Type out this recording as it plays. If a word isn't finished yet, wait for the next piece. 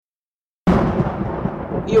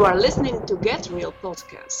You are listening to Get Real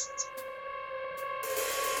Podcast.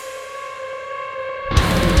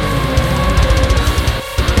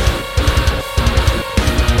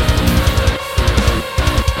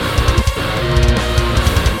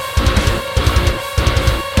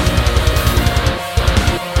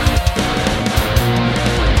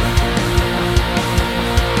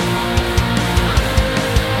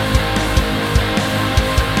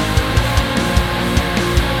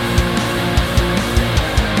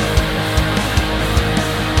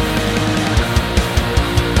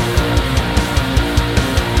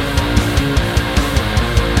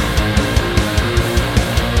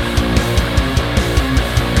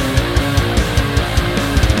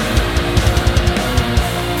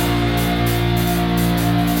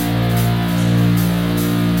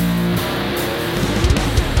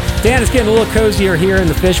 Dan, it's getting a little cozier here in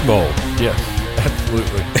the fishbowl. Yes,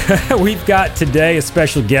 absolutely. We've got today a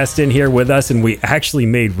special guest in here with us, and we actually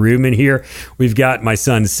made room in here. We've got my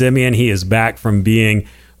son, Simeon. He is back from being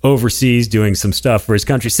overseas doing some stuff for his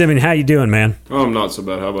country. Simeon, how you doing, man? Oh, I'm not so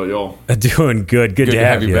bad. How about y'all? Doing good. Good to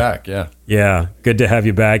have you back, yeah. Yeah, good to have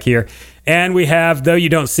you back here. And we have, though you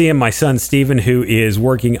don't see him, my son, Stephen, who is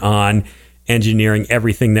working on engineering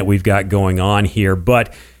everything that we've got going on here.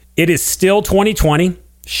 But it is still 2020.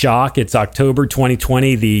 Shock. It's October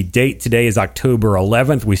 2020. The date today is October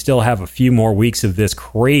 11th. We still have a few more weeks of this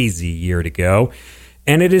crazy year to go.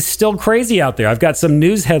 And it is still crazy out there. I've got some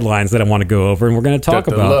news headlines that I want to go over and we're going to talk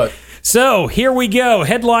about. So here we go.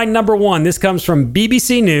 Headline number one. This comes from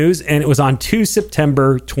BBC News and it was on 2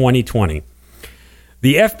 September 2020.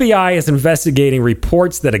 The FBI is investigating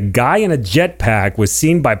reports that a guy in a jetpack was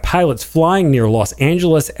seen by pilots flying near Los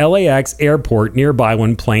Angeles LAX airport nearby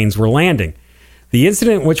when planes were landing. The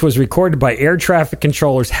incident, which was recorded by air traffic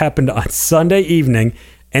controllers, happened on Sunday evening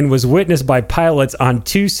and was witnessed by pilots on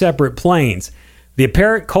two separate planes. The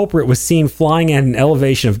apparent culprit was seen flying at an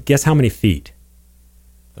elevation of, guess how many feet?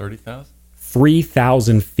 30,000?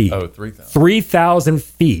 3,000 feet. Oh, 3,000. 3,000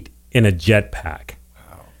 feet in a jetpack.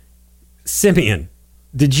 Wow. Simeon,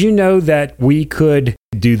 did you know that we could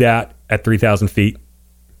do that at 3,000 feet?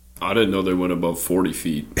 I didn't know they went above 40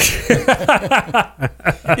 feet.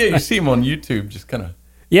 Yeah, you see them on YouTube just kind of...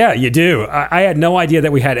 Yeah, you do. I had no idea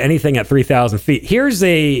that we had anything at 3,000 feet. Here's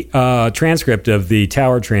a transcript of the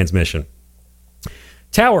tower transmission.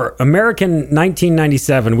 Tower, American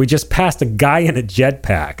 1997. We just passed a guy in a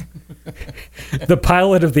jetpack. The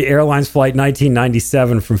pilot of the airline's flight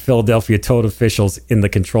 1997 from Philadelphia told officials in the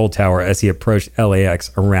control tower as he approached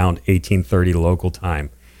LAX around 1830 local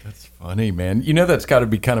time. That's funny, man. You know that's got to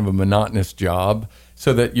be kind of a monotonous job,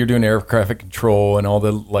 so that you're doing air traffic control and all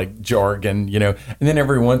the like jargon, you know, and then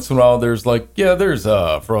every once in a while there's like, yeah, there's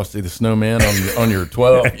Frosty the Snowman on your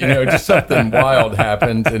 12, you know, just something wild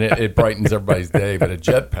happens and it brightens everybody's day. But a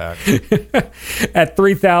jetpack at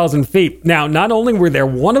 3,000 feet. Now, not only were there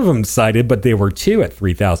one of them sighted, but there were two at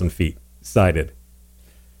 3,000 feet sighted.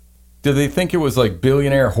 Do they think it was like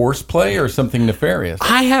billionaire horseplay or something nefarious?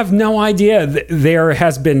 I have no idea. There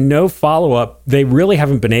has been no follow-up. They really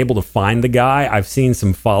haven't been able to find the guy. I've seen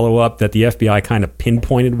some follow-up that the FBI kind of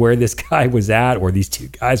pinpointed where this guy was at or these two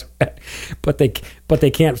guys were at, but they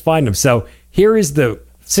can't find him. So here is the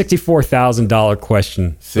 $64,000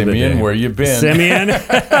 question. Simeon, where you been? Simeon?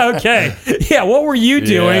 Okay. Yeah, what were you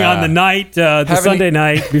doing on the night, Sunday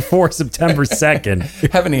night before September 2nd?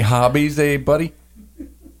 Have any hobbies, buddy?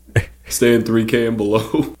 Staying 3K and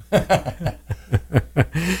below.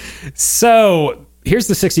 So here's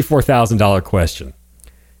the $64,000 question.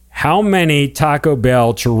 How many Taco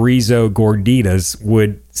Bell chorizo gorditas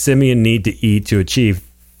would Simeon need to eat to achieve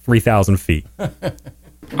 3,000 feet?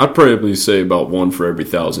 I'd probably say about one for every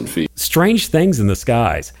 1,000 feet. Strange things in the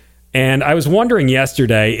skies. And I was wondering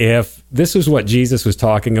yesterday if this was what Jesus was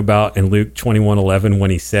talking about in Luke 21:11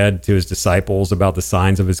 when he said to his disciples about the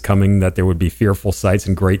signs of his coming, that there would be fearful sights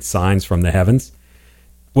and great signs from the heavens.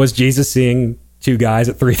 Was Jesus seeing two guys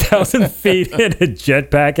at 3,000 feet in a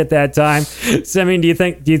jetpack at that time? Simeon, do you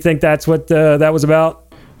think that's what that was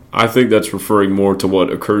about? I think that's referring more to what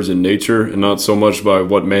occurs in nature and not so much by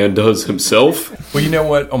what man does himself. Well, you know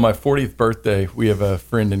what? On my 40th birthday, we have a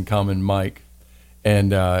friend in common, Mike.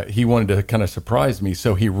 And he wanted to kind of surprise me,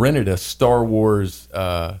 so he rented a Star Wars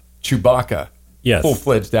Chewbacca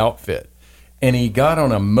full-fledged outfit. And he got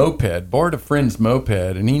on a moped, borrowed a friend's moped,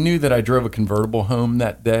 and he knew that I drove a convertible home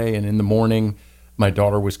that day. And in the morning, my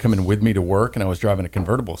daughter was coming with me to work, and I was driving a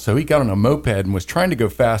convertible. So he got on a moped and was trying to go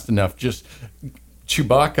fast enough, just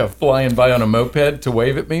Chewbacca flying by on a moped to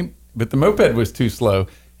wave at me. But the moped was too slow.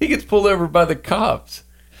 He gets pulled over by the cops.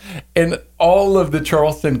 And all of the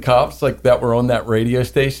Charleston cops like that were on that radio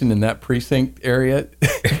station in that precinct area,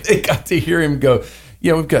 they got to hear him go,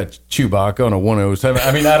 yeah, we've got Chewbacca on a 107.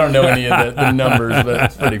 I mean, I don't know any of the numbers, but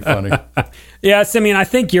it's pretty funny. Yeah, Simeon, I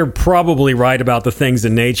think you're probably right about the things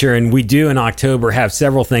in nature. And we do in October have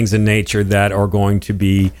several things in nature that are going to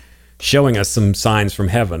be showing us some signs from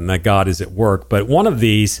heaven that God is at work. But one of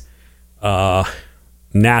these,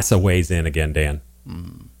 NASA weighs in again, Dan.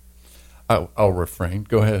 I'll refrain.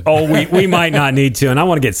 Go ahead. Oh, we might not need to. And I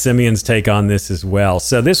want to get Simeon's take on this as well.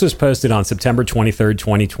 So this was posted on September 23rd,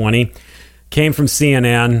 2020. Came from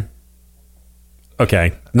CNN.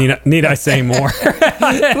 Okay. Need I say more?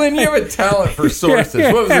 Glenn, you have a talent for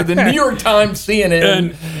sources. What was it? The New York Times, CNN,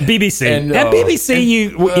 and BBC. And BBC,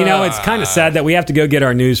 you know, it's kind of sad that we have to go get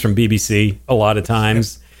our news from BBC a lot of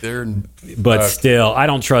times. But still, I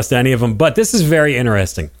don't trust any of them. But this is very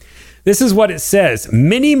interesting. This is what it says.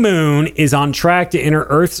 Mini Moon is on track to enter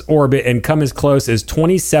Earth's orbit and come as close as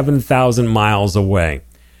 27,000 miles away.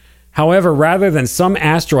 However, rather than some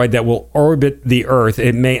asteroid that will orbit the Earth,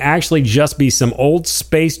 it may actually just be some old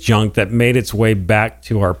space junk that made its way back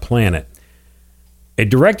to our planet. A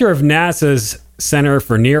director of NASA's Center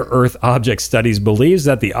for Near-Earth Object Studies believes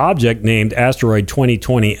that the object, named Asteroid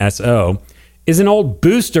 2020 SO, is an old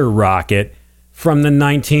booster rocket from the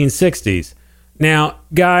 1960s. Now,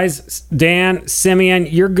 guys, Dan, Simeon,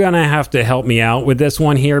 you're going to have to help me out with this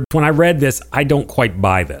one here. When I read this, I don't quite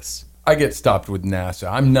buy this. I get stopped with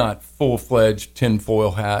NASA. I'm not full-fledged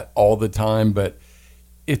tinfoil hat all the time, but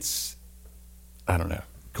it's, I don't know,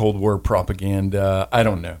 Cold War propaganda. I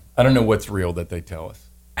don't know. I don't know what's real that they tell us.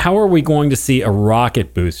 How are we going to see a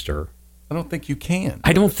rocket booster? I don't think you can.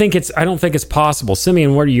 I don't think it's possible.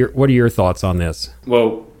 Simeon, what are your thoughts on this?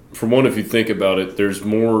 Well, for one, if you think about it, there's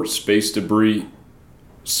more space debris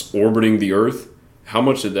orbiting the Earth. How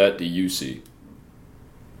much of that do you see?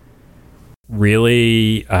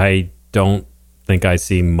 Really, I don't think I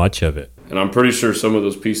see much of it. And I'm pretty sure some of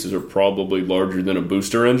those pieces are probably larger than a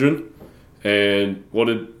booster engine. And what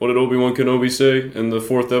did Obi-Wan Kenobi say in the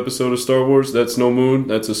 4th episode of Star Wars? That's no moon,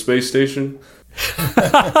 that's a space station.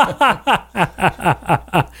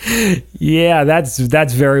 Yeah, that's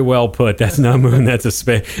very well put. That's no moon, that's a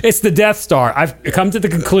space. It's the Death Star. I've come to the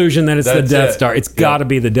conclusion that it's the Death Star. It's got to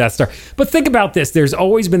be the Death Star. But think about this. There's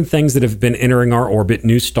always been things that have been entering our orbit,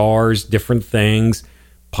 new stars, different things,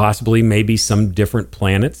 possibly maybe some different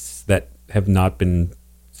planets that have not been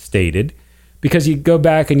stated. Because you go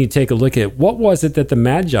back and you take a look at what was it that the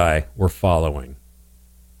Magi were following?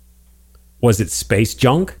 Was it space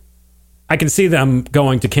junk? I can see them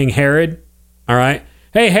going to King Herod. All right.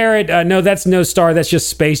 Hey, Herod, no, that's no star. That's just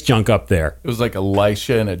space junk up there. It was like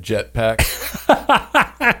Elisha in a jetpack.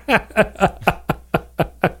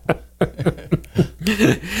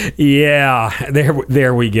 Yeah,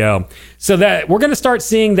 there we go. So that we're going to start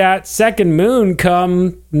seeing that second moon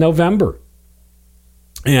come November.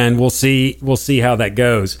 And we'll see how that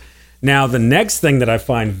goes. Now, the next thing that I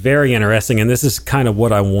find very interesting, and this is kind of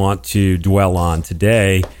what I want to dwell on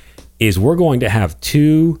today, is we're going to have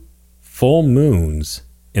 2 full moons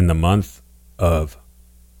in the month of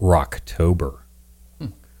Rocktober.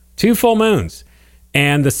 2 full moons.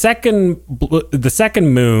 And the second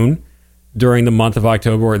moon during the month of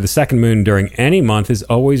October, or the second moon during any month, is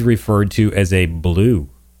always referred to as a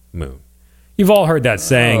blue moon. You've all heard that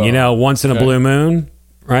saying, once in a blue moon.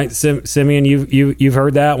 Right, Simeon, you've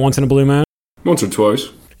heard that, once in a blue moon? Once or twice.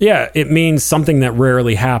 Yeah, it means something that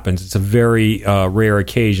rarely happens. It's a very rare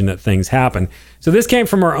occasion that things happen. So this came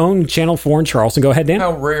from our own Channel 4 in Charleston. Go ahead, Dan.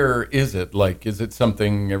 How rare is it? Like, is it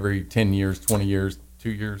something every 10 years, 20 years,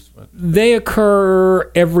 2 years? What? They occur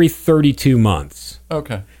every 32 months.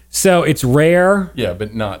 Okay. So it's rare. Yeah,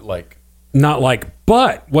 but not like...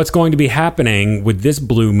 But what's going to be happening with this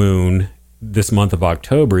blue moon this month of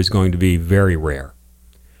October is going to be very rare.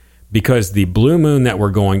 Because the blue moon that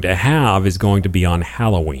we're going to have is going to be on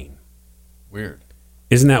Halloween. Weird.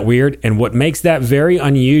 Isn't that weird? And what makes that very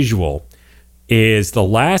unusual is the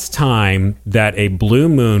last time that a blue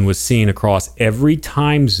moon was seen across every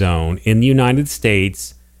time zone in the United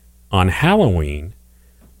States on Halloween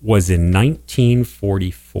was in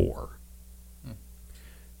 1944.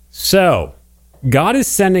 So, God is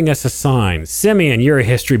sending us a sign. Simeon, you're a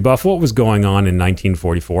history buff. What was going on in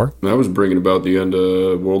 1944? That was bringing about the end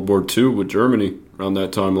of World War II with Germany around that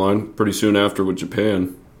timeline, pretty soon after with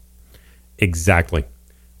Japan. Exactly.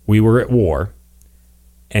 We were at war,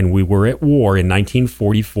 and we were at war in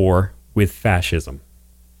 1944 with fascism.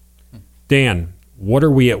 Dan, what are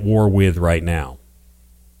we at war with right now?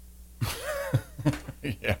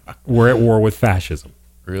 Yeah. We're at war with fascism.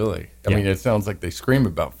 Really? I Yeah. mean, it sounds like they scream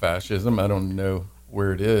about fascism. I don't know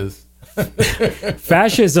where it is.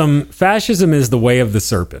 Fascism is the way of the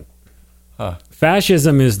serpent.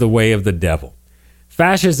 Fascism is the way of the devil.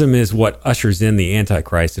 Fascism is what ushers in the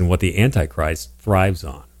Antichrist and what the Antichrist thrives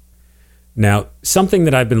on. Now, something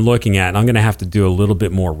that I've been looking at, and I'm going to have to do a little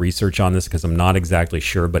bit more research on this because I'm not exactly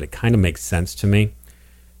sure, but it kind of makes sense to me.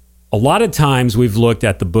 A lot of times we've looked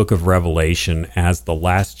at the book of Revelation as the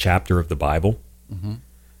last chapter of the Bible,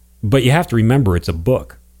 but you have to remember it's a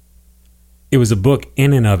book. It was a book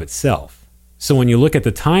in and of itself. So when you look at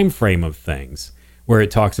the time frame of things, where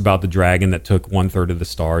it talks about the dragon that took 1/3 of the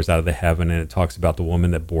stars out of the heaven, and it talks about the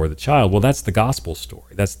woman that bore the child. Well, that's the gospel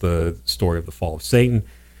story. That's the story of the fall of Satan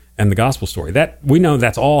and the gospel story. That we know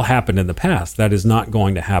that's all happened in the past. That is not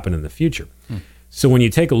going to happen in the future. So when you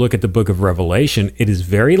take a look at the book of Revelation, it is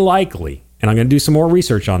very likely, and I'm going to do some more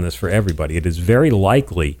research on this for everybody, it is very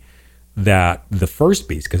likely that the first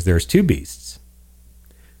beast, because there's two beasts,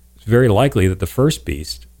 it's very likely that the first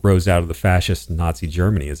beast rose out of the fascist Nazi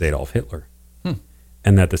Germany as Adolf Hitler.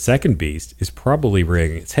 And that the second beast is probably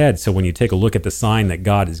rearing its head. So when you take a look at the sign that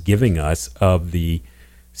God is giving us of the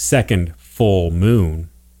second full moon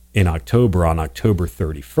in October, on October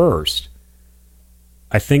 31st,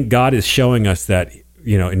 I think God is showing us that,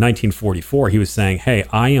 in 1944, he was saying, hey,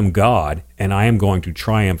 I am God, and I am going to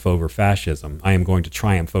triumph over fascism. I am going to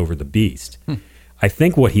triumph over the beast. I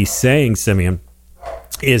think what he's saying, Simeon,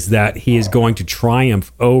 is that he is going to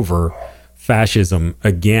triumph over fascism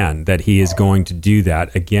again, that he is going to do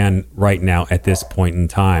that again right now at this point in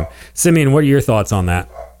time. Simeon, what are your thoughts on that?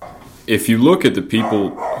 If you look at the people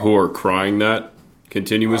who are crying that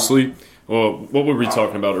continuously, well, what were we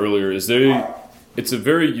talking about earlier is it's a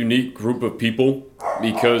very unique group of people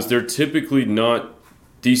because they're typically not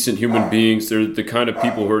decent human beings. They're the kind of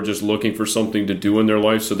people who are just looking for something to do in their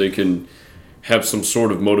life so they can have some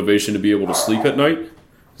sort of motivation to be able to sleep at night,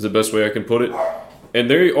 is the best way I can put it. And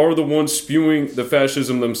they are the ones spewing the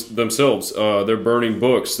fascism themselves. They're burning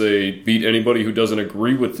books. They beat anybody who doesn't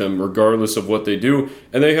agree with them, regardless of what they do.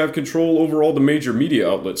 And they have control over all the major media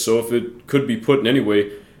outlets. So if it could be put in any way,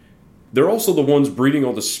 they're also the ones breeding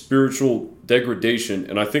all the spiritual degradation.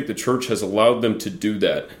 And I think the church has allowed them to do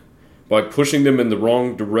that by pushing them in the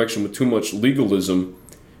wrong direction with too much legalism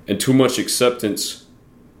and too much acceptance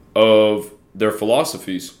of their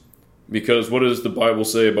philosophies. Because what does the Bible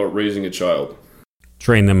say about raising a child?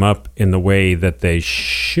 Train them up in the way that they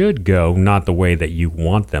should go, not the way that you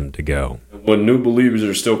want them to go. When new believers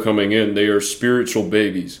are still coming in, they are spiritual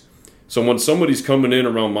babies. So when somebody's coming in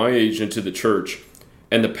around my age into the church,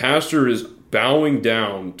 and the pastor is bowing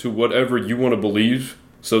down to whatever you want to believe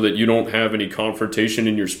so that you don't have any confrontation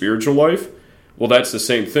in your spiritual life, well, that's the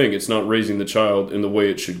same thing. It's not raising the child in the way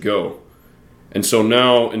it should go. And so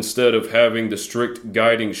now, instead of having the strict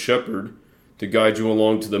guiding shepherd to guide you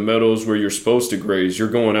along to the meadows where you're supposed to graze, you're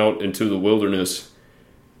going out into the wilderness,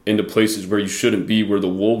 into places where you shouldn't be, where the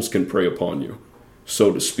wolves can prey upon you,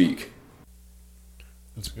 so to speak.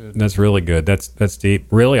 That's good. That's really good. That's deep.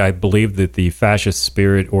 Really, I believe that the fascist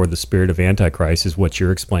spirit or the spirit of Antichrist is what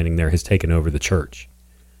you're explaining there has taken over the church.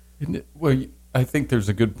 Well, I think there's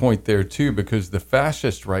a good point there, too, because the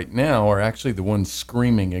fascists right now are actually the ones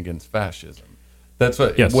screaming against fascism. That's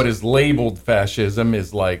what is labeled fascism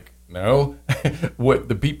is like, no, what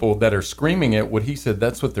the people that are screaming it, what he said,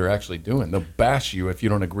 that's what they're actually doing. They'll bash you if you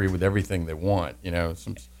don't agree with everything they want,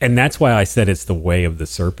 And that's why I said it's the way of the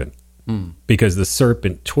serpent, because the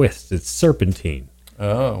serpent twists. It's serpentine.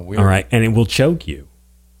 Oh, weird. All right, and it will choke you.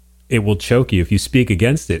 It will choke you. If you speak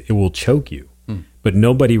against it, it will choke you. But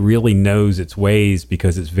nobody really knows its ways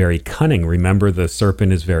because it's very cunning. Remember, the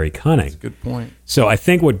serpent is very cunning. That's a good point. So I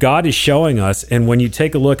think what God is showing us, and when you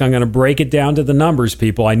take a look, I'm going to break it down to the numbers,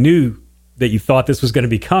 people. I knew that you thought this was going to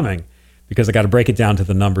be coming because I got to break it down to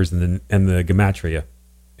the numbers and the gematria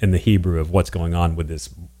in the Hebrew of what's going on with this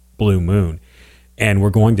blue moon. And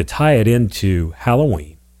we're going to tie it into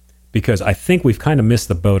Halloween because I think we've kind of missed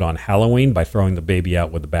the boat on Halloween by throwing the baby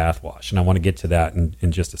out with the bathwash. And I want to get to that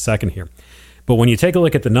in just a second here. But when you take a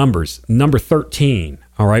look at the numbers, number 13,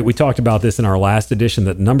 all right, we talked about this in our last edition,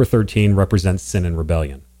 that number 13 represents sin and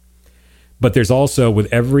rebellion. But there's also, with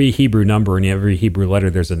every Hebrew number and every Hebrew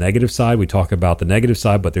letter, there's a negative side. We talk about the negative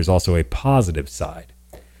side, but there's also a positive side.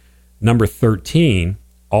 Number 13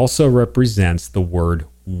 also represents the word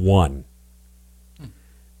one.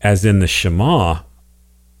 As in the Shema,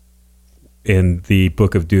 in the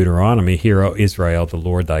book of Deuteronomy, hear, O Israel, the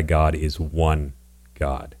Lord thy God is one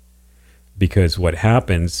God. Because what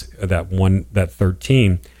happens, that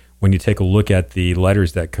 13, when you take a look at the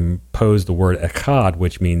letters that compose the word echad,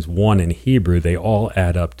 which means one in Hebrew, they all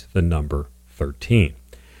add up to the number 13.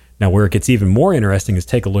 Now, where it gets even more interesting is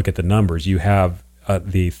take a look at the numbers. You have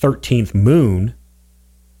the 13th moon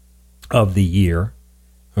of the year,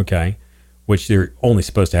 okay, which they're only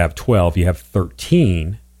supposed to have 12. You have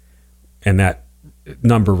 13, and that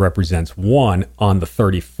number represents 1 on the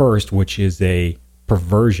 31st, which is a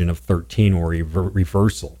perversion of 13 or a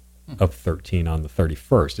reversal of 13 on the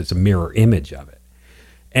 31st. It's a mirror image of it.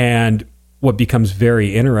 And what becomes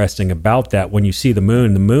very interesting about that, when you see the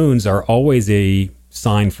moons are always a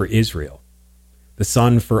sign for Israel. The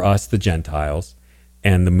sun for us, the Gentiles,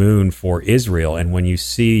 and the moon for Israel. And when you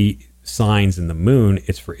see signs in the moon,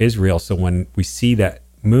 it's for Israel. So when we see that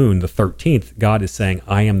moon, the 13th, God is saying,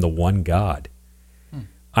 I am the one God.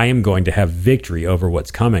 I am going to have victory over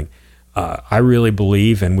what's coming. I really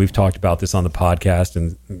believe, and we've talked about this on the podcast,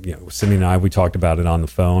 and Cindy and I, we talked about it on the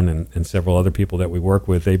phone, and several other people that we work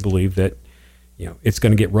with, they believe that it's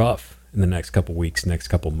going to get rough in the next couple weeks, next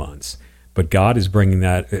couple months. But God is bringing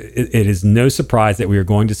that. It is no surprise that we are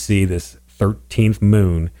going to see this 13th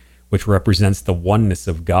moon, which represents the oneness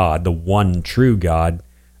of God, the one true God,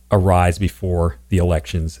 arise before the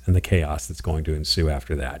elections and the chaos that's going to ensue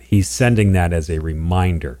after that. He's sending that as a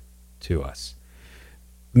reminder to us.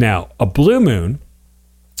 Now, a blue moon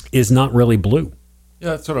is not really blue.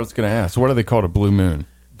 Yeah, that's what I was going to ask. What do they call a blue moon?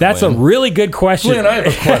 That's Glenn? A really good question. Glenn, I have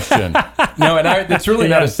a question. No, and it's really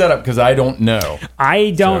not a setup because I don't know.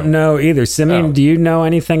 I don't know either. Simeon, do you know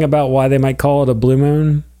anything about why they might call it a blue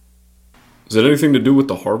moon? Is that anything to do with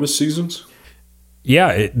the harvest seasons?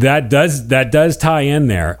 Yeah, that does tie in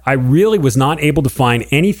there. I really was not able to find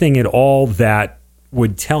anything at all that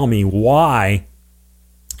would tell me why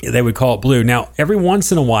they would call it blue. Now, every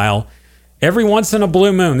once in a while, every once in a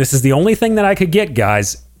blue moon, this is the only thing that I could get,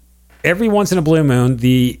 guys. Every once in a blue moon,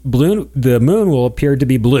 the moon will appear to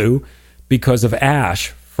be blue because of ash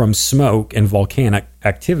from smoke and volcanic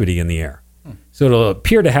activity in the air. So it'll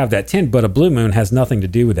appear to have that tint, but a blue moon has nothing to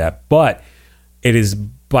do with that. But it is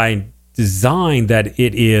by design that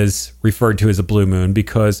it is referred to as a blue moon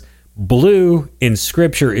because blue in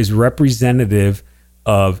Scripture is representative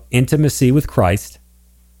of intimacy with Christ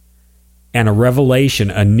and a revelation,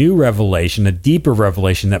 a new revelation, a deeper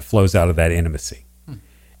revelation that flows out of that intimacy.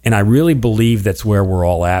 And I really believe that's where we're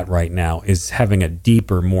all at right now, is having a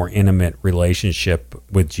deeper, more intimate relationship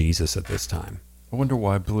with Jesus at this time. I wonder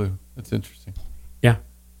why blue. That's interesting. Yeah.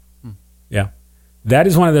 Yeah. That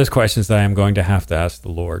is one of those questions that I am going to have to ask the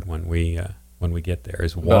Lord when we get there,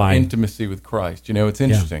 is why. About intimacy with Christ. It's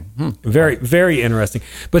interesting. Yeah. Very, very interesting.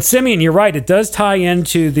 But Simeon, you're right. It does tie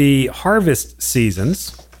into the harvest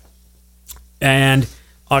seasons. And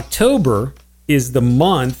October is the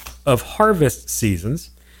month of harvest seasons.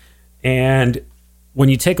 And when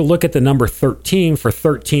you take a look at the number 13 for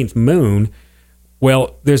 13th moon,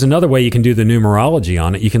 well, there's another way you can do the numerology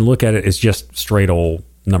on it. You can look at it as just straight old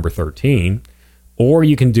number 13, or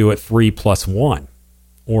you can do it 3 plus 1,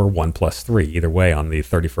 or 1 plus 3, either way on the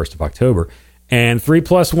 31st of October. And 3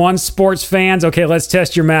 plus 1, sports fans, okay, let's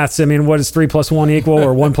test your maths. I mean, what does 3 plus 1 equal,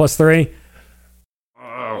 or 1 plus 3?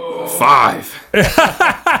 5.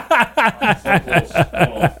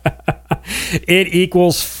 It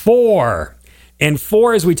equals 4. And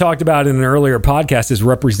 4, as we talked about in an earlier podcast, is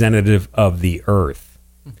representative of the earth.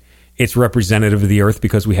 It's representative of the earth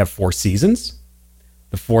because we have 4 seasons.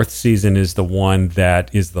 The 4th season is the one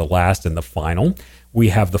that is the last and the final. We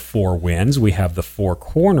have the 4 winds. We have the 4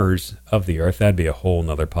 corners of the earth. That'd be a whole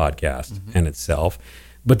nother podcast in itself.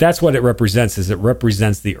 But that's what it represents, is it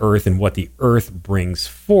represents the earth and what the earth brings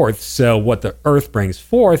forth. So what the earth brings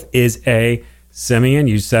forth is Simeon,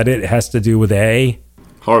 you said it has to do with a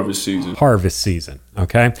harvest season. Harvest season,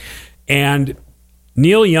 okay? And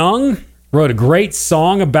Neil Young wrote a great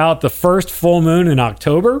song about the first full moon in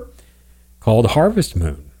October called Harvest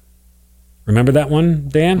Moon. Remember that one,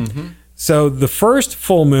 Dan? Mm-hmm. So the first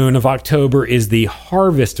full moon of October is the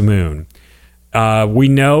harvest moon. We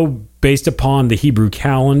know, based upon the Hebrew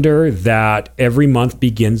calendar, that every month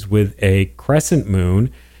begins with a crescent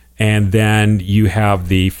moon, and then you have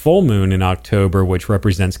the full moon in October, which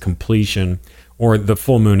represents completion, or the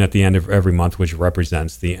full moon at the end of every month, which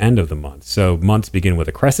represents the end of the month. So months begin with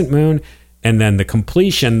a crescent moon, and then the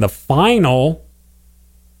completion, the final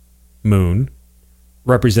moon,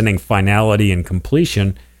 representing finality and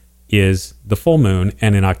completion, is the full moon.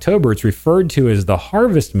 And in October, it's referred to as the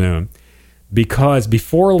harvest moon, because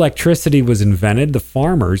before electricity was invented, the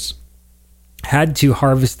farmers had to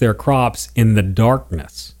harvest their crops in the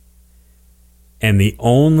darkness. And the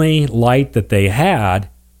only light that they had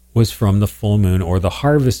was from the full moon, or the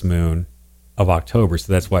harvest moon of October.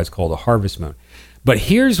 So that's why it's called a harvest moon. But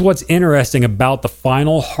here's what's interesting about the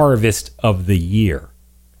final harvest of the year,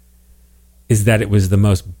 is that it was the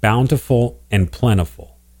most bountiful and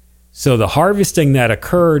plentiful. So the harvesting that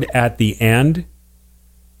occurred at the end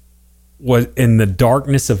was in the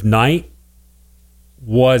darkness of night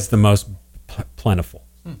was the most plentiful.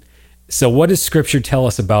 So what does Scripture tell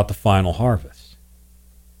us about the final harvest?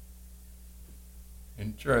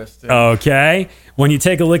 Interesting. Okay. When you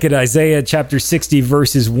take a look at Isaiah chapter 60,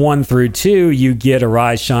 verses 1 through 2, you get,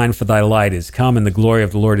 "Arise, shine, for thy light is come, and the glory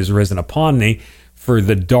of the Lord is risen upon thee. For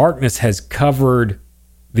the darkness has covered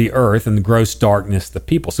the earth, and the gross darkness the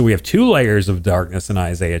people." So we have two layers of darkness in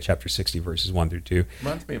Isaiah chapter 60, verses 1 through 2.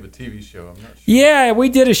 Reminds me of a TV show. I'm not sure. Yeah, we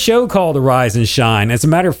did a show called Arise and Shine. As a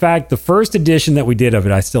matter of fact, the first edition that we did of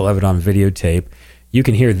it, I still have it on videotape. You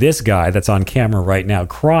can hear this guy that's on camera right now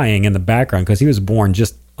crying in the background because he was born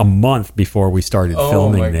just a month before we started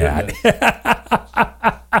filming that.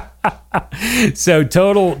 So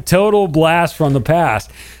total blast from the past.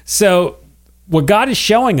 So what God is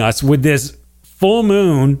showing us with this full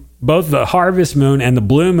moon, both the harvest moon and the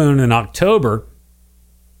blue moon in October,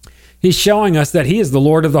 he's showing us that he is the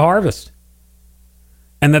Lord of the harvest.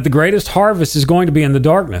 And that the greatest harvest is going to be in the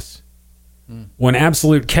darkness when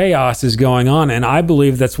absolute chaos is going on. And I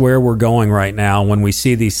believe that's where we're going right now when we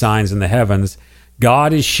see these signs in the heavens.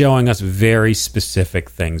 God is showing us very specific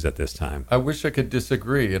things at this time. I wish I could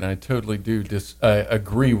disagree, and I totally do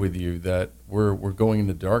agree with you that we're going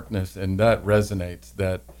into darkness, and that resonates,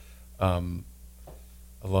 that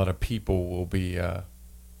a lot of people will be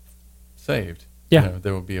saved. Yeah.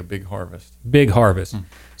 There will be a big harvest. Big harvest.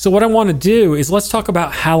 So what I want to do is let's talk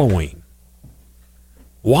about Halloween.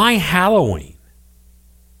 Why Halloween?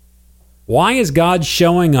 Why is God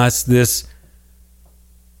showing us this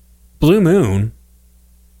blue moon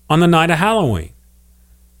on the night of Halloween?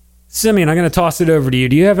 Simeon, I'm going to toss it over to you.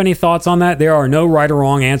 Do you have any thoughts on that? There are no right or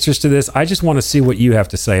wrong answers to this. I just want to see what you have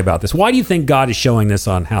to say about this. Why do you think God is showing this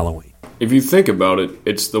on Halloween? If you think about it,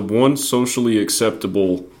 it's the one socially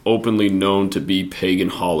acceptable, openly known to be pagan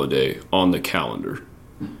holiday on the calendar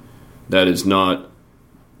that is not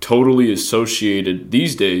totally associated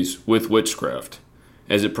these days with witchcraft,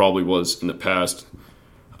 as it probably was in the past.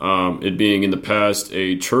 It being in the past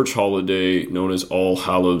a church holiday known as All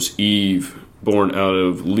Hallows Eve, born out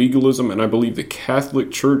of legalism, and I believe the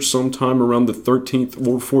Catholic Church sometime around the 13th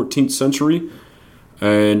or 14th century.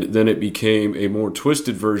 And then it became a more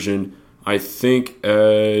twisted version, I think,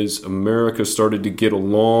 as America started to get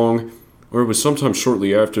along, or it was sometime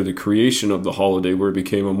shortly after the creation of the holiday, where it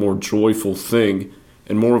became a more joyful thing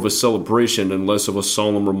and more of a celebration and less of a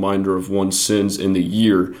solemn reminder of one's sins in the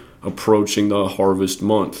year approaching the harvest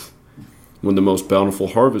month, when the most bountiful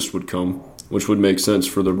harvest would come, which would make sense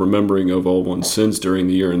for the remembering of all one's sins during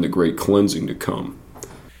the year and the great cleansing to come.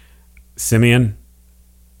 Simeon,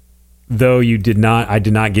 though I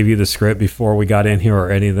did not give you the script before we got in here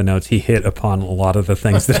or any of the notes, he hit upon a lot of the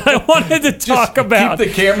things that I wanted to talk about. Keep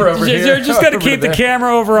the camera over here. You're just going to keep the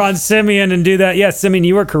camera over on Simeon and do that. Yes, Simeon,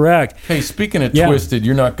 you were correct. Hey, speaking of twisted,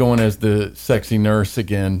 you're not going as the sexy nurse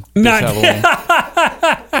again this Halloween.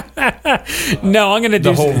 No, I'm going to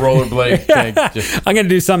do the whole rollerblade thing. I'm going to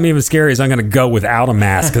do something even scary. I'm going to go without a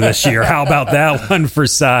mask this year. How about that one for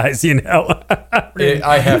size?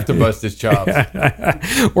 I have to bust his chops.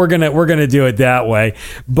 We're gonna do it that way.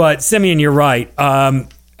 But Simeon, you're right.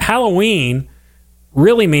 Halloween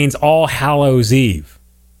really means All Hallows Eve,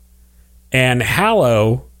 and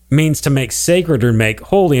hallow means to make sacred or make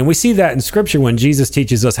holy. And we see that in Scripture when Jesus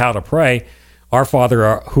teaches us how to pray. Our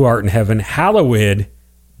Father who art in heaven, hallowed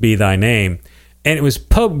be thy name. And it was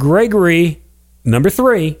Pope Gregory, number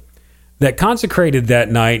 3, that consecrated that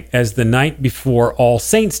night as the night before All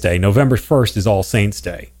Saints' Day. November 1st is All Saints'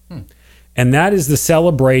 Day. And that is the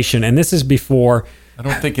celebration. And this is before... I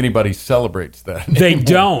don't think anybody celebrates that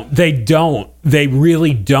anymore. They don't. They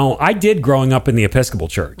really don't. I did growing up in the Episcopal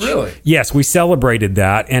Church. Really? Yes, we celebrated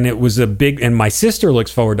that. And it was a big... And my sister looks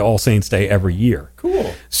forward to All Saints' Day every year.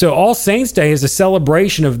 Cool. So All Saints' Day is a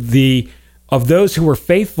celebration of those who were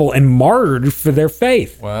faithful and martyred for their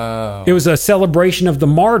faith. Wow. It was a celebration of the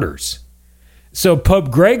martyrs. So Pope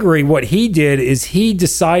Gregory, what he did is he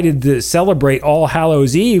decided to celebrate All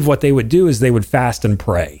Hallows Eve. What they would do is they would fast and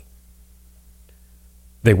pray.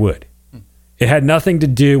 They would. It had nothing to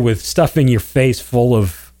do with stuffing your face full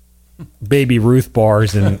of Baby Ruth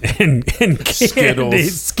bars and Skittles,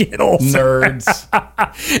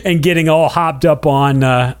 nerds, and getting all hopped up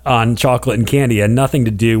on chocolate and candy. It had nothing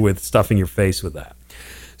to do with stuffing your face with that.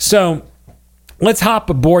 So let's hop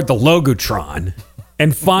aboard the Logotron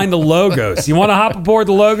and find the logos. You want to hop aboard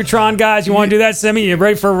the Logotron, guys? You want to do that, Simi? You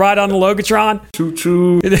ready for a ride on the Logotron?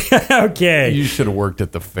 Choo-choo. Okay. You should have worked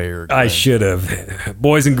at the fair. I should have.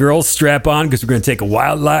 Boys and girls, strap on because we're going to take a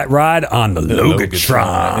wild light ride on the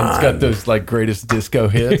Logotron. And it's got those like greatest disco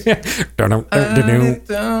hits.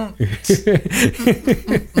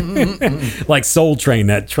 Like Soul Train,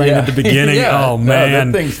 that train at the beginning. Yeah. Oh, man.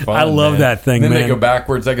 No, that thing's fun, I love that thing, and then man. they go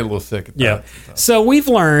backwards. I get a little sick at that. Yeah. So we've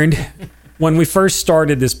learned when we first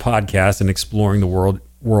started this podcast and exploring the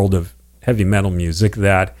world of heavy metal music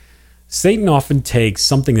that Satan often takes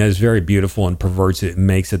something that is very beautiful and perverts it and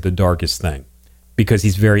makes it the darkest thing because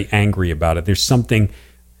he's very angry about it. There's something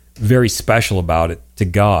very special about it to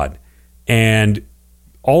God. And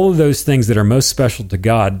all of those things that are most special to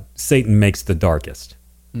God, Satan makes the darkest.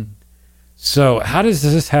 Mm-hmm. So what does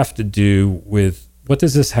this have to do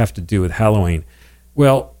with Halloween?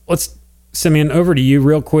 Well, Simeon, over to you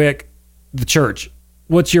real quick. The church.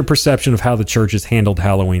 What's your perception of how the church has handled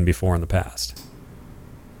Halloween before in the past?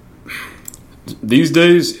 These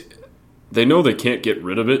days, they know they can't get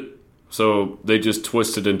rid of it, so they just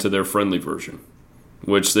twist it into their friendly version,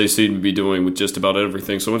 which they seem to be doing with just about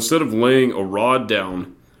everything. So instead of laying a rod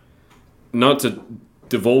down, not to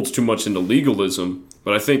divulge too much into legalism,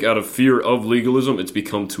 but I think out of fear of legalism, it's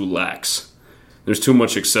become too lax. There's too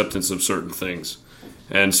much acceptance of certain things.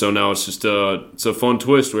 And so now it's just it's a fun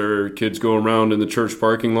twist where kids go around in the church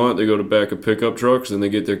parking lot, they go to back of pickup trucks, and they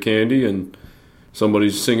get their candy, and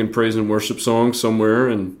somebody's singing praise and worship songs somewhere,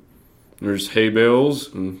 and there's hay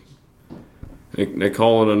bales, and they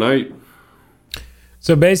call it a night.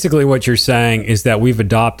 So basically what you're saying is that we've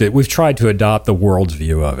tried to adopt the world's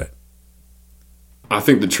view of it. I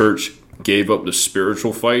think the church gave up the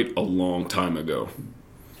spiritual fight a long time ago.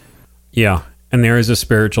 Yeah. And there is a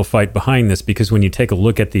spiritual fight behind this because when you take a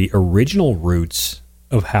look at the original roots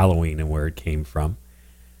of Halloween and where it came from,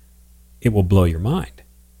 it will blow your mind.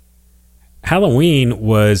 Halloween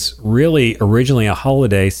was really originally a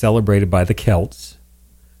holiday celebrated by the Celts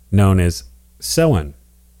known as Samhain.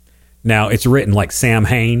 Now, it's written like Sam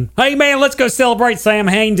Hain. Hey, man, let's go celebrate Sam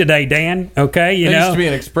Hain today, Dan. Okay, There used to be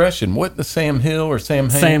an expression. What, the Sam Hill or Sam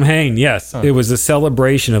Hain? Sam Hain, yes. It was a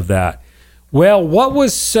celebration of that. Well, what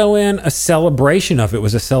was Samhain a celebration of? It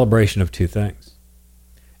was a celebration of two things.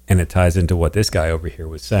 And it ties into what this guy over here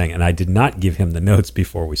was saying. And I did not give him the notes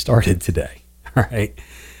before we started today. All right.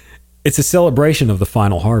 It's a celebration of the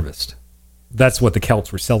final harvest. That's what the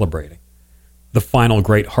Celts were celebrating. The final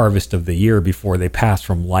great harvest of the year before they passed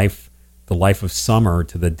from the life of summer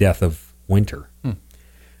to the death of winter.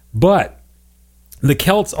 But the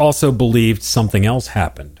Celts also believed something else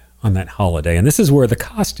happened on that holiday. And this is where the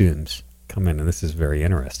costumes come in, and this is very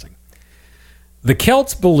interesting. The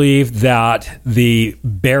Celts believed that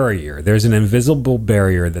there's an invisible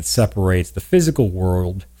barrier that separates the physical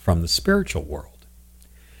world from the spiritual world.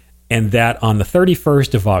 And that on the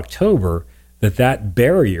 31st of October, that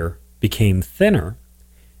barrier became thinner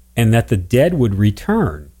and that the dead would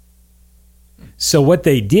return. So what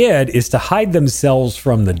they did is to hide themselves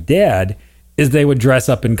from the dead is they would dress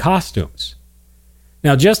up in costumes.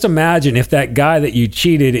 Now, just imagine if that guy that you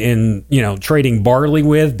cheated in, trading barley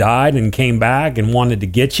with died and came back and wanted to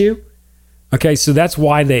get you. Okay, so that's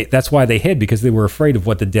why they hid, because they were afraid of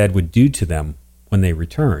what the dead would do to them when they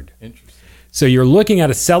returned. Interesting. So you're looking at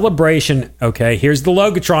a celebration. Okay, here's the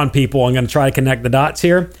Logotron, people. I'm going to try to connect the dots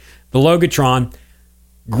here. The Logotron,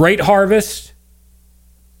 great harvest,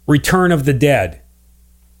 return of the dead.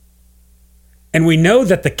 And we know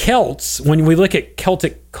that the Celts, when we look at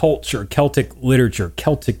Celtic culture, Celtic literature,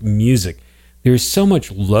 Celtic music, there's so much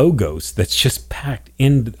logos that's just packed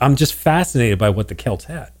in. I'm just fascinated by what the Celts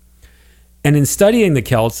had. And in studying the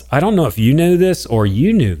Celts, I don't know if you knew this or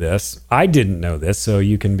you knew this. I didn't know this, so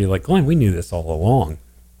you can be like, Glenn, we knew this all along.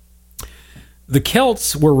 The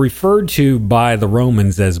Celts were referred to by the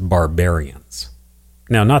Romans as barbarians.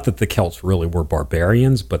 Now, not that the Celts really were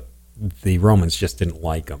barbarians, but the Romans just didn't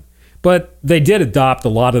like them. But they did adopt a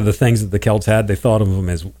lot of the things that the Celts had. They thought of them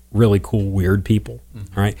as really cool, weird people,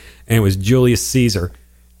 all right? And it was Julius Caesar.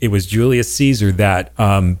 It was Julius Caesar that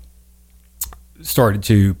started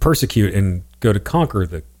to persecute and go to conquer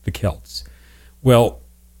the Celts. Well,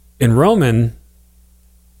 in Roman,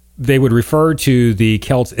 they would refer to the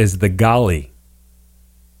Celts as the Galli.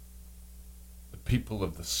 The people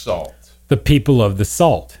of the salt. The people of the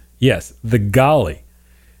salt. Yes, the Galli.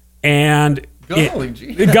 And Golly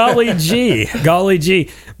gee. Golly gee.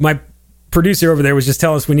 My producer over there was just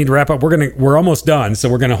telling us we need to wrap up. We're almost done, so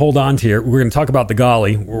we're going to hold on to here. We're going to talk about the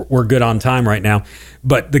Galli. We're good on time right now.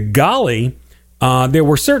 But the Galli, there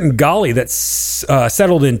were certain Galli that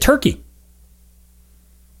settled in Turkey.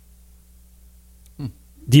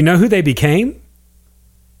 Do you know who they became?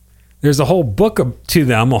 There's a whole book to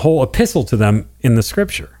them, a whole epistle to them in the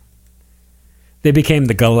scripture. They became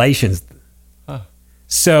the Galatians.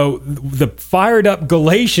 So the fired up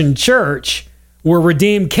Galatian church were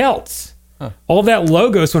redeemed Celts. All that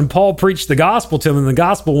logos, when Paul preached the gospel to them and the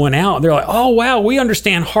gospel went out, they're like, oh, wow, we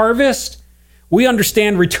understand harvest. We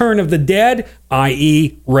understand return of the dead,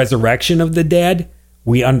 i.e. resurrection of the dead.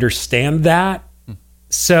 We understand that.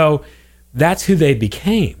 So that's who they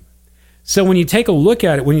became. So when you take a look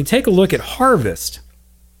at it, when you take a look at harvest,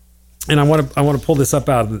 and I want to pull this up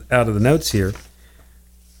out of the notes here.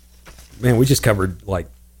 Man, we just covered like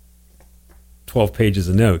 12 pages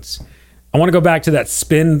of notes. I want to go back to that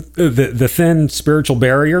the thin spiritual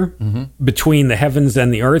barrier between the heavens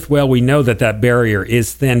and the earth. Well, we know that barrier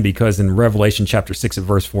is thin because in Revelation chapter 6 and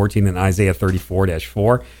verse 14 and Isaiah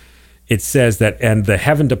 34-4, it says that, and the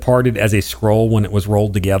heaven departed as a scroll when it was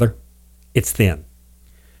rolled together. It's thin.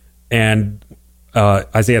 And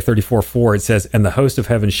Isaiah 34:4, it says, and the host of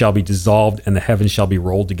heaven shall be dissolved and the heavens shall be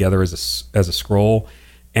rolled together as a scroll.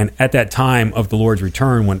 And at that time of the Lord's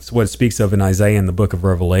return, what it speaks of in Isaiah and the book of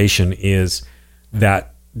Revelation is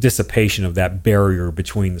that dissipation of that barrier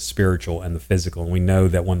between the spiritual and the physical. And we know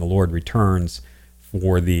that when the Lord returns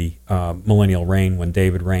for the millennial reign, when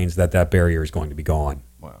David reigns, that barrier is going to be gone.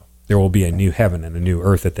 Wow. There will be a new heaven and a new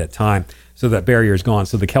earth at that time. So that barrier is gone.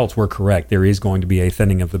 So the Celts were correct. There is going to be a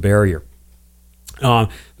thinning of the barrier. The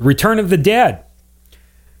return of the dead.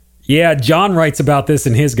 Yeah, John writes about this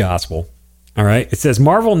in his gospel. All right. It says,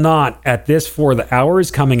 marvel not at this, for the hour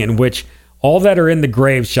is coming in which all that are in the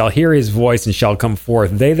graves shall hear his voice and shall come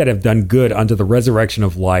forth, they that have done good unto the resurrection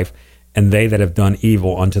of life, and they that have done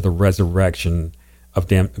evil unto the resurrection of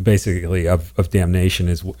damnation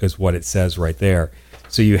is what it says right there.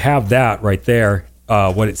 So you have that right there,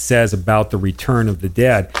 what it says about the return of the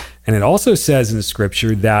dead. And it also says in the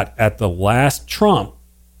scripture that at the last trumpet,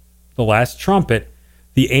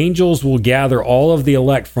 the angels will gather all of the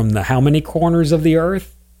elect from the how many corners of the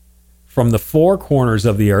earth? From the four corners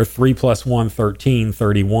of the earth, 3 plus 1, 13,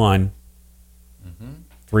 31.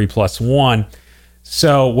 3 plus 1.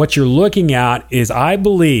 So what you're looking at is, I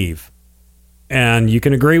believe, and you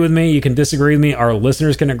can agree with me, you can disagree with me, our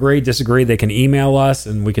listeners can agree, disagree, they can email us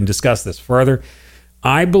and we can discuss this further.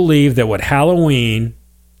 I believe that what Halloween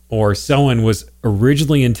or Samhain was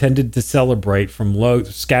originally intended to celebrate from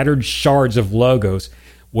scattered shards of logos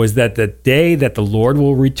was that the day that the Lord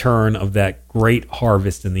will return of that great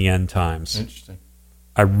harvest in the end times. Interesting.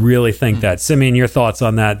 I really think that. Simeon, your thoughts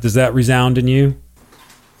on that? Does that resound in you?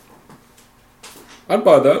 I'd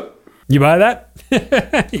buy that. You buy that?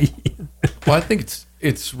 Well, I think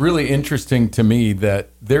it's really interesting to me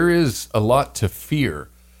that there is a lot to fear,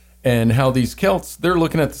 and how these Celts, they're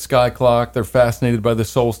looking at the sky clock, they're fascinated by the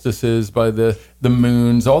solstices, by the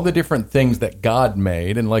moons, all the different things that God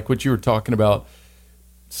made. And like what you were talking about,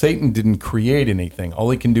 Satan didn't create anything. All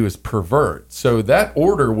he can do is pervert. So that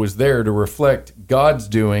order was there to reflect God's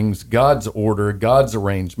doings, God's order, God's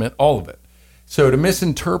arrangement, all of it. So to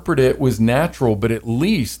misinterpret it was natural, but at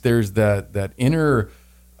least there's that inner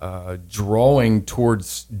drawing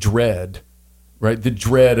towards dread, right? The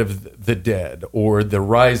dread of the dead, or the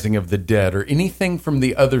rising of the dead, or anything from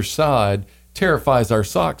the other side terrifies our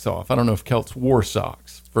socks off. I don't know if Celts wore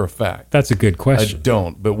socks for a fact. That's a good question. I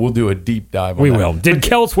don't, but we'll do a deep dive on that. We will. Did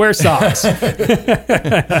Celts wear socks?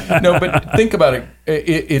 No, but think about it.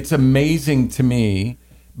 It's amazing to me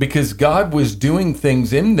because God was doing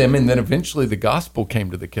things in them, and then eventually the gospel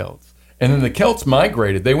came to the Celts. And then the Celts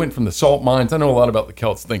migrated. They went from the salt mines. I know a lot about the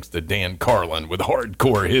Celts thanks to Dan Carlin with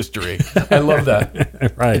hardcore history. I love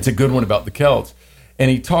that. Right. It's a good one about the Celts. And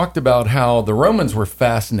he talked about how the Romans were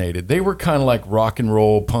fascinated. They were kind of like rock and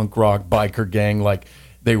roll, punk rock, biker gang. Like,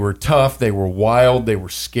 they were tough, they were wild, they were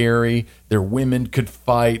scary. Their women could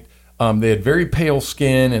fight. They had very pale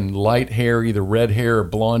skin and light hair, either red hair or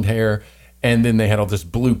blonde hair. And then they had all this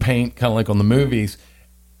blue paint, kind of like on the movies.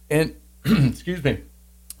 And, excuse me,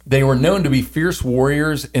 they were known to be fierce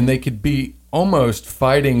warriors, and they could be almost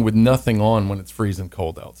fighting with nothing on when it's freezing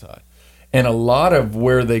cold outside. And a lot of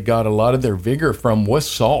where they got a lot of their vigor from was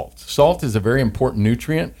salt. Salt is a very important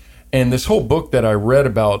nutrient. And this whole book that I read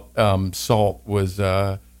about salt was,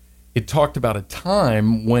 it talked about a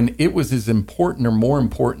time when it was as important or more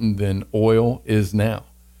important than oil is now.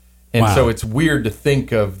 And wow. So it's weird to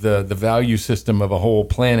think of the value system of a whole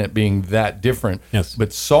planet being that different. Yes.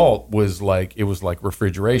 But salt was like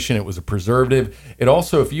refrigeration. It was a preservative. It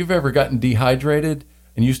also, if you've ever gotten dehydrated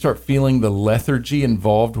and you start feeling the lethargy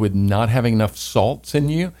involved with not having enough salts in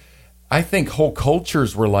you, I think whole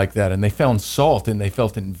cultures were like that, and they found salt and they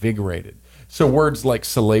felt invigorated. So words like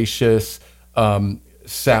salacious,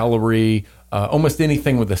 salary, almost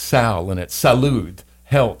anything with a sal in it, salud,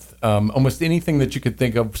 health, almost anything that you could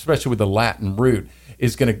think of, especially with the Latin root,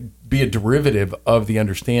 is going to be a derivative of the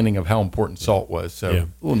understanding of how important salt was. So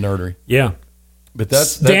a little nerdery. Yeah. But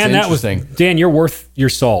that's Dan, interesting. Dan, you're worth your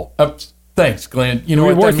salt. Thanks, Glenn. You know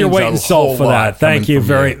You're what? worth your weight in salt for that. Thank you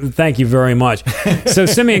very much. So,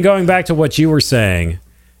 Simeon, going back to what you were saying,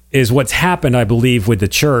 is what's happened, I believe, with the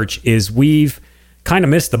church is we've kind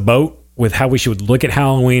of missed the boat with how we should look at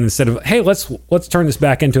Halloween instead of, hey, let's turn this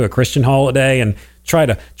back into a Christian holiday and try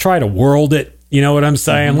to world it. You know what I'm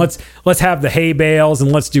saying? Mm-hmm. Let's have the hay bales and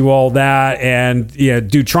let's do all that and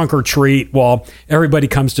do trunk or treat while everybody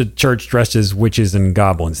comes to church dressed as witches and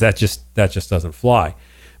goblins. That just doesn't fly.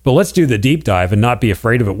 But let's do the deep dive and not be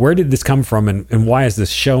afraid of it. Where did this come from and why is this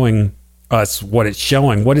showing us what it's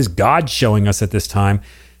showing? What is God showing us at this time?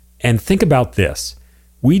 And think about this.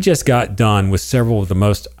 We just got done with several of the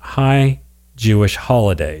most high Jewish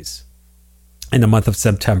holidays in the month of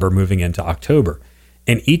September moving into October.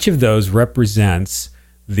 And each of those represents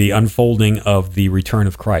the unfolding of the return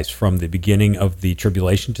of Christ from the beginning of the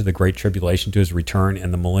tribulation to the great tribulation to his return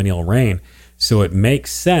and the millennial reign. So it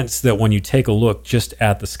makes sense that when you take a look just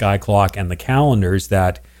at the sky clock and the calendars,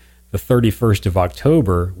 that the 31st of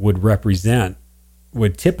October would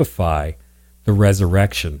typify the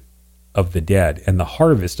resurrection of the dead and the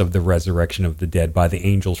harvest of the resurrection of the dead by the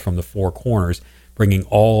angels from the four corners, bringing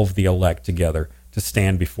all of the elect together to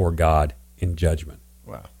stand before God in judgment.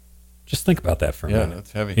 Wow. Just think about that for a minute. Yeah,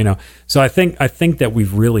 that's heavy. So I think that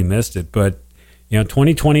we've really missed it, but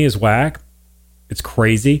 2020 is whack. It's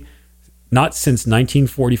crazy. Not since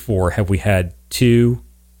 1944 have we had a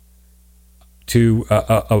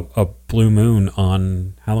blue moon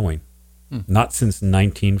on Halloween. Not since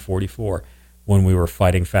 1944 when we were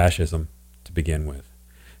fighting fascism to begin with.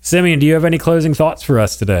 Simeon, do you have any closing thoughts for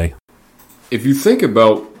us today? If you think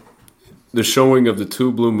about the showing of the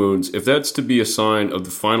two blue moons, if that's to be a sign of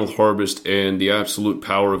the final harvest and the absolute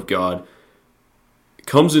power of God, it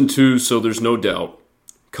comes in two, so there's no doubt.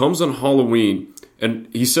 Comes on Halloween, and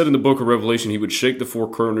he said in the book of Revelation he would shake the four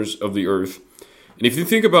corners of the earth. And if you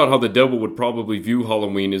think about how the devil would probably view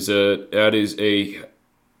Halloween, is that is a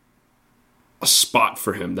spot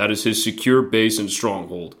for him. That is his secure base and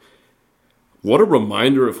stronghold. What a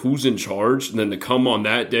reminder of who's in charge, and then to come on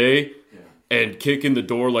that day and kick in the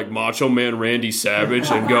door like Macho Man Randy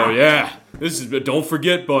Savage and go, don't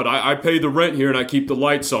forget, bud, I pay the rent here and I keep the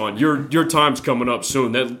lights on. Your time's coming up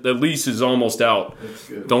soon. That lease is almost out.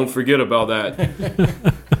 Don't forget about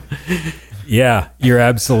that. Yeah, you're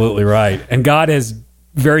absolutely right. And God is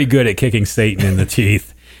very good at kicking Satan in the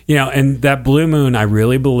teeth. And that blue moon, I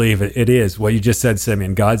really believe it is what you just said,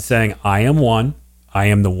 Simeon. God's saying, I am one. I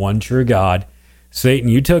am the one true God. Satan,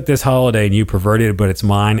 you took this holiday and you perverted it, but it's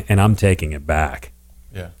mine, and I'm taking it back.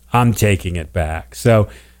 Yeah, I'm taking it back. So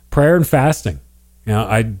prayer and fasting,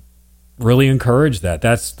 I really encourage that.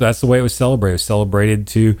 That's the way it was celebrated. It was celebrated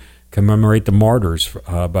to commemorate the martyrs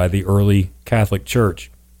by the early Catholic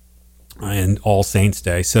Church and All Saints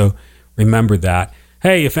Day. So remember that.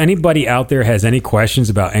 Hey, if anybody out there has any questions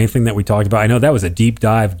about anything that we talked about, I know that was a deep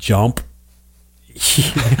dive jump.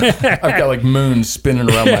 I've got like moons spinning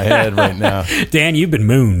around my head right now. Dan, you've been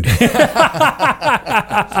mooned. I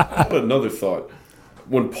had another thought.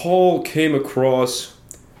 When Paul came across,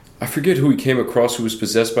 I forget who he came across who was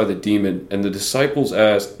possessed by the demon, and the disciples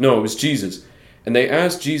asked, no, it was Jesus. And they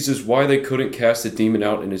asked Jesus why they couldn't cast the demon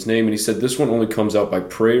out in his name, and he said this one only comes out by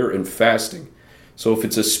prayer and fasting. So if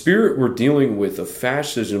it's a spirit we're dealing with of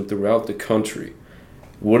fascism throughout the country,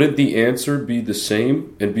 wouldn't the answer be the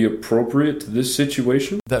same and be appropriate to this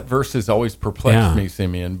situation? That verse has always perplexed me,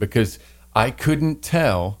 Simeon, because I couldn't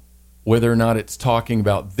tell whether or not it's talking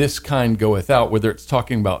about this kind goeth out, whether it's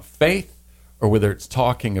talking about faith or whether it's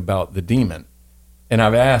talking about the demon. And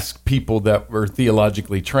I've asked people that were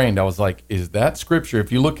theologically trained, I was like, is that scripture?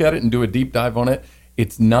 If you look at it and do a deep dive on it,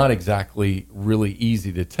 it's not exactly really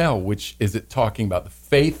easy to tell. Which is it talking about the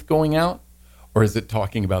faith going out? Or is it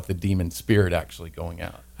talking about the demon spirit actually going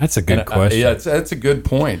out? That's a good question. That's a good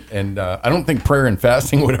point. And I don't think prayer and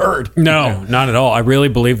fasting would hurt. No, not at all. I really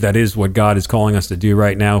believe that is what God is calling us to do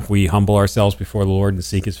right now. If we humble ourselves before the Lord and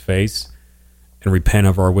seek his face and repent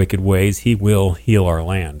of our wicked ways, he will heal our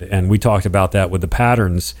land. And we talked about that with the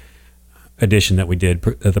patterns edition that we did,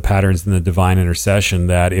 the patterns in the divine intercession,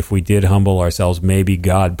 that if we did humble ourselves, maybe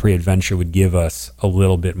God pre-adventure would give us a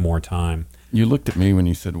little bit more time. You looked at me when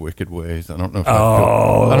you said wicked ways. I don't know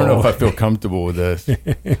if I feel comfortable with this.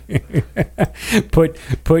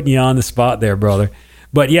 Putting you on the spot there, brother.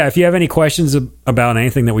 But yeah, if you have any questions about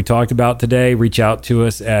anything that we talked about today, reach out to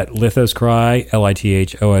us at lithoscry,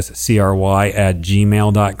 LITHOSCRY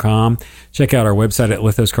 @gmail.com. Check out our website at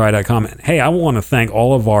lithoscry.com. And hey, I want to thank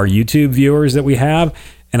all of our YouTube viewers that we have.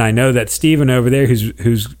 And I know that Stephen over there,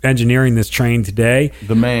 who's engineering this train today,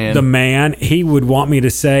 the man, he would want me to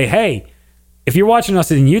say, hey, if you're watching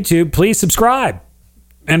us on YouTube, please subscribe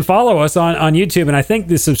and follow us on YouTube. And I think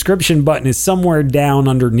the subscription button is somewhere down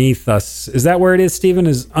underneath us. Is that where it is, Stephen?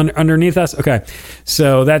 Is underneath us? Okay.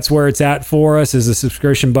 So that's where it's at for us, is a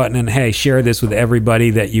subscription button. And hey, share this with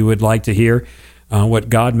everybody that you would like to hear what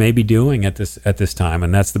God may be doing at this time.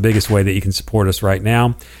 And that's the biggest way that you can support us right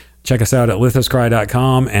now. Check us out at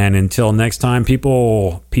lithoscry.com. And until next time,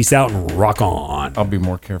 people, peace out and rock on. I'll be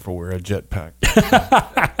more careful. Wear a jetpack.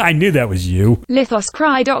 I knew that was you.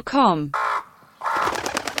 lithoscry.com